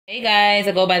Hey guys,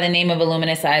 I go by the name of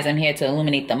Illuminous Eyes. I'm here to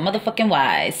illuminate the motherfucking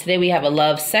wise. Today we have a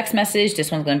love sex message.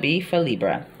 This one's going to be for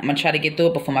Libra. I'm going to try to get through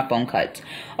it before my phone cuts.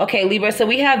 Okay, Libra, so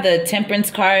we have the Temperance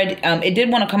card. It did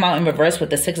want to come out in reverse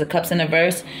with the Six of Cups in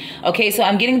reverse. Okay, so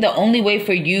I'm getting the only way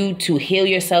for you to heal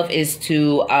yourself is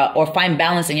to, or find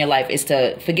balance in your life, is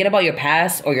to forget about your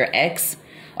past or your ex.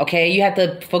 Okay, you have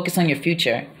to focus on your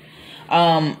future.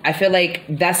 I feel like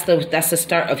that's the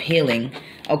start of healing.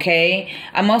 Okay,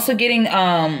 I'm also getting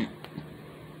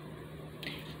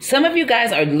some of you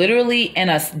guys are literally in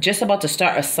just about to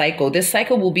start a cycle. This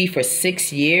cycle will be for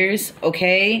 6 years.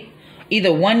 Okay,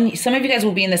 some of you guys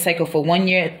will be in the cycle for 1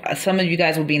 year, some of you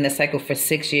guys will be in the cycle for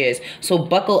 6 years. So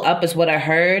buckle up is what I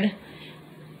heard.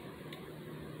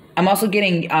 I'm also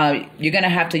getting you're gonna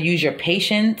have to use your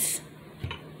patience.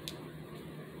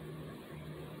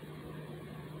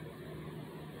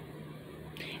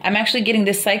 I'm actually getting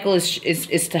this cycle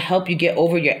is to help you get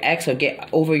over your ex or get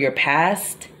over your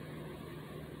past.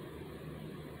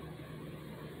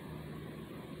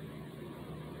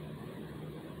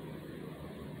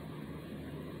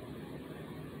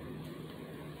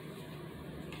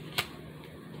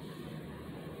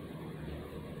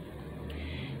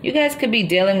 You guys could be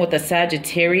dealing with a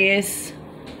Sagittarius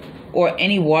or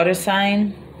any water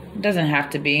sign. It doesn't have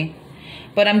to be.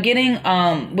 But I'm getting,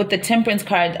 with the Temperance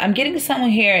card, I'm getting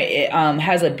someone here,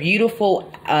 has a beautiful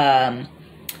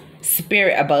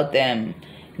spirit about them.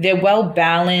 They're well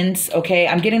balanced, okay?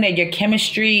 I'm getting that your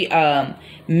chemistry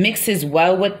mixes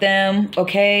well with them,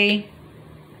 okay?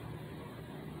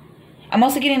 I'm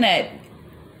also getting that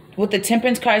with the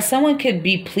Temperance card, someone could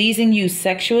be pleasing you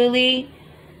sexually.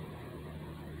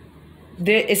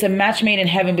 There is a match made in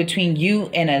heaven between you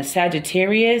and a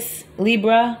Sagittarius,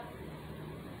 Libra.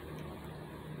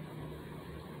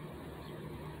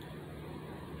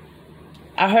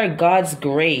 I heard God's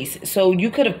grace. So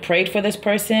you could have prayed for this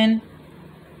person,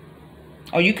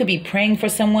 or you could be praying for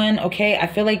someone. Okay, I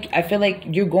feel like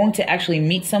you're going to actually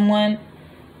meet someone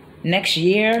next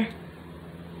year.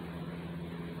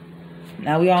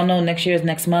 Now we all know next year is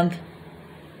next month.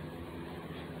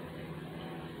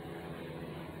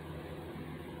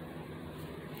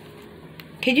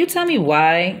 Can you tell me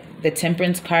why the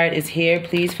Temperance card is here,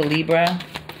 please, for Libra?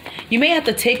 You may have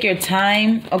to take your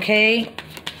time, okay?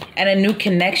 And a new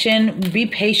connection. Be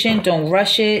patient. Don't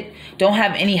rush it. Don't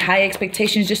have any high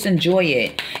expectations. Just enjoy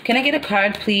it. Can I get a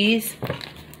card, please,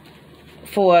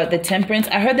 for the Temperance?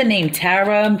 I heard the name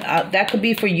Tara. That could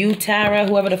be for you, Tara,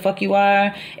 whoever the fuck you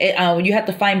are. You have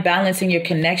to find balance in your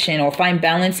connection, or find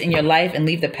balance in your life and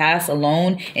leave the past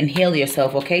alone and heal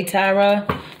yourself. Okay, Tara?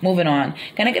 Moving on.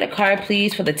 Can I get a card,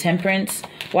 please, for the Temperance?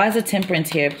 Why is the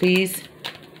Temperance here, please?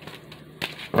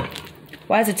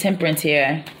 Why is the Temperance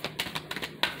here?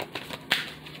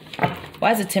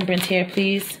 Why is the Temperance here,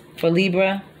 please, for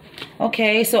Libra?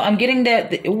 Okay, so I'm getting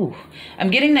that.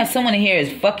 I'm getting that someone here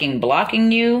is fucking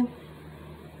blocking you.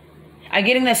 I'm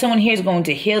getting that someone here is going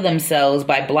to heal themselves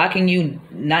by blocking you,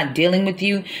 not dealing with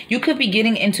you. You could be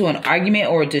getting into an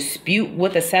argument or a dispute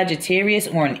with a Sagittarius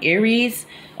or an Aries.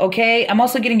 Okay, I'm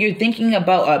also getting you're thinking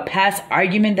about a past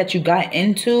argument that you got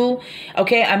into.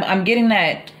 Okay, I'm getting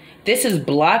that. This is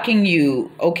blocking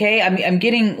you, okay? I'm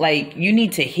getting like you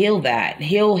need to heal that.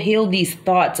 Heal these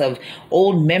thoughts of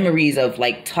old memories of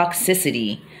like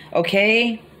toxicity,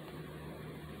 okay?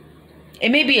 It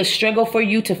may be a struggle for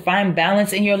you to find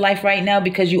balance in your life right now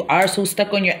because you are so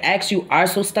stuck on your ex. You are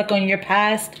so stuck on your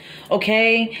past,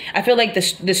 okay? I feel like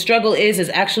the struggle is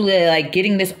actually like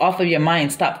getting this off of your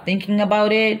mind. Stop thinking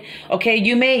about it, okay?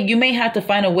 You may have to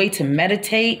find a way to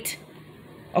meditate,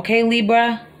 okay,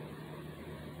 Libra?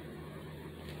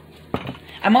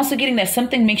 I'm also getting that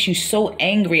something makes you so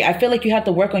angry. I feel like you have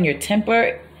to work on your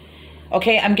temper.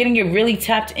 Okay, I'm getting you really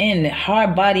tapped in,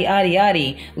 hard body,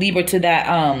 Libra, to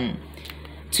that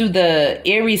to the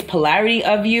Aries polarity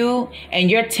of you,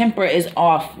 and your temper is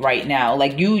off right now.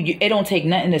 Like it don't take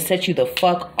nothing to set you the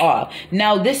fuck off.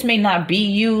 Now this may not be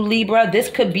you, Libra. This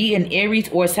could be an Aries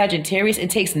or Sagittarius. It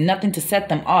takes nothing to set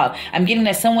them off. I'm getting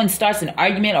that someone starts an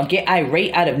argument or get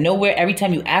irate out of nowhere every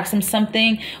time you ask them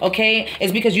something. Okay,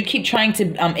 it's because you keep trying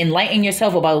to enlighten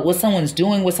yourself about what someone's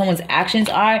doing, what someone's actions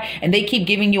are, and they keep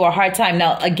giving you a hard time.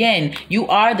 Now again, you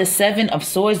are the Seven of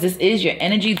Swords. This is your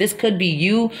energy. This could be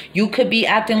you. You could be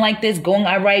acting like this, going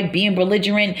irate, being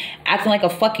belligerent, acting like a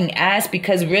fucking ass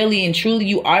because really and truly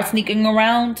you are sneaking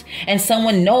around and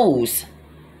someone knows.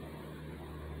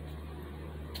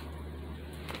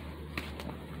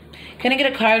 Can I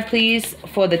get a card, please,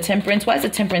 for the Temperance? Why is the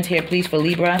Temperance here, please, for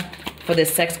Libra? For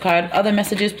this sex card. Other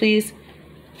messages, please.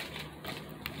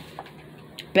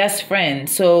 Best friend.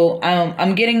 So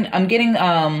I'm getting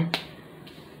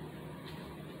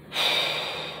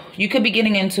You could be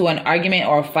getting into an argument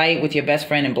or a fight with your best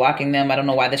friend and blocking them. I don't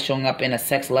know why that's showing up in a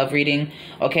sex love reading.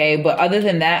 Okay, but other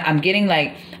than that, I'm getting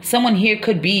like someone here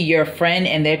could be your friend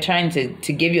and they're trying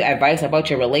to give you advice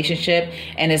about your relationship,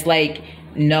 and it's like,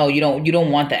 no, you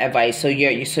don't want the advice. So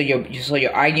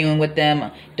you're arguing with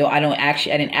them. I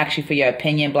didn't ask you for your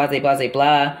opinion. Blah blah blah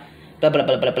blah. Blah, blah,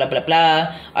 blah, blah, blah, blah,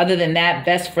 blah. Other than that,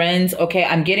 best friends. Okay,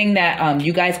 I'm getting that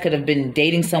you guys could have been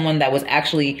dating someone that was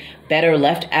actually better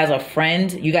left as a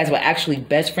friend. You guys were actually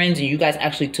best friends and you guys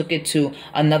actually took it to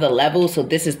another level. So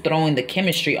this is throwing the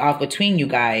chemistry off between you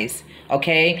guys.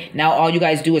 Okay, now all you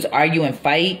guys do is argue and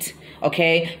fight.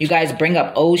 Okay, you guys bring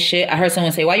up old shit. I heard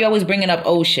someone say, why you always bringing up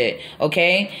old shit?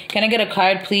 Okay, can I get a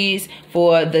card, please,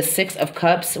 for the Six of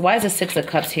Cups? Why is the Six of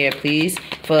Cups here, please,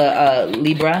 for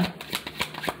Libra?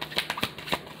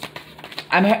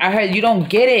 I heard you don't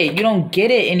get it. You don't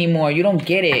get it anymore. You don't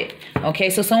get it. Okay,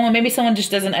 so maybe someone just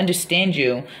doesn't understand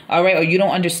you. All right, or you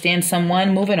don't understand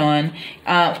someone. Moving on.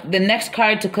 The next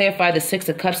card to clarify the Six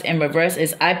of Cups in reverse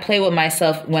is I play with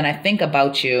myself when I think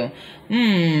about you.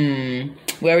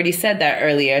 We already said that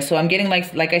earlier. So I'm getting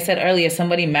like I said earlier,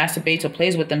 somebody masturbates or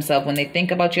plays with themselves when they think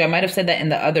about you. I might have said that in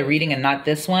the other reading and not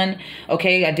this one.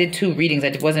 Okay, I did 2 readings.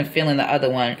 I wasn't feeling the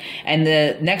other one. And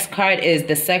the next card is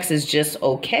the sex is just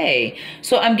okay.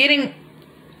 So I'm getting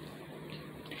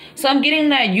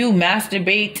that you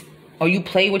masturbate or you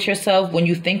play with yourself when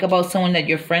you think about someone that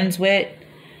you're friends with.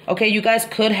 Okay, you guys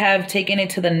could have taken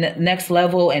it to the next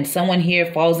level and someone here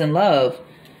falls in love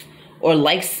or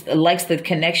likes the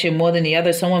connection more than the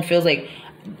other. Someone feels like,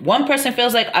 one person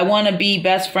feels like I want to be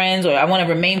best friends or I want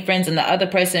to remain friends, and the other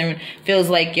person feels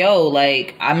like, yo,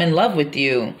 like I'm in love with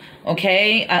you.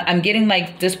 Okay, I'm getting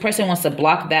like this person wants to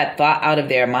block that thought out of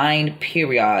their mind,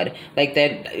 period. Like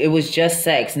that it was just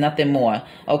sex, nothing more.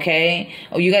 Okay,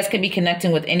 or you guys could be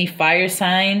connecting with any fire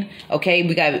sign. Okay,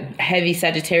 we got heavy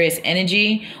Sagittarius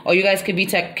energy, or you guys could be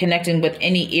connecting with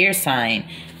any air sign.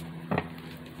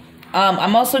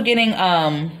 I'm also getting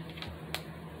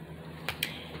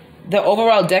the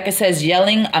overall deck. It says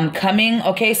yelling, I'm coming.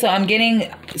 Okay, so I'm getting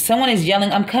someone is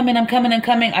yelling, I'm coming, I'm coming, I'm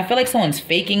coming. I feel like someone's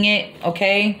faking it.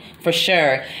 Okay, for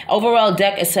sure. Overall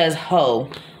deck, it says ho.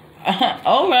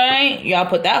 All right, y'all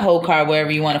put that whole card wherever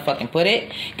you want to fucking put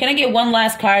it. Can I get one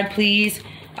last card, please?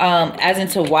 As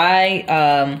into why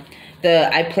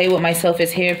the I play with myself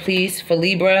is here, please, for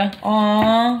Libra.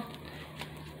 Aww.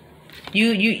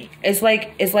 It's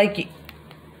like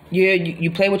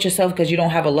you play with yourself because you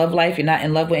don't have a love life. You're not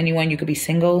in love with anyone. You could be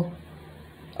single.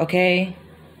 Okay.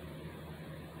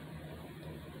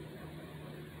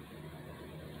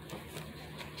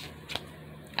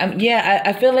 Yeah,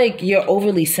 I feel like you're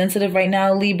overly sensitive right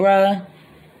now, Libra.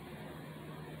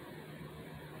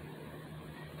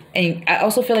 And I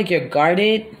also feel like you're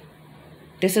guarded.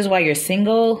 This is why you're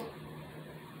single.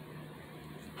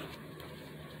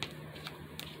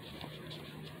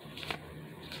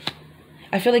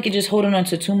 I feel like you're just holding on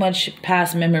to too much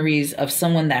past memories of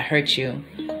someone that hurt you.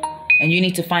 And you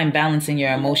need to find balance in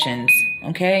your emotions.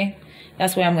 Okay?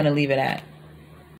 That's where I'm going to leave it at.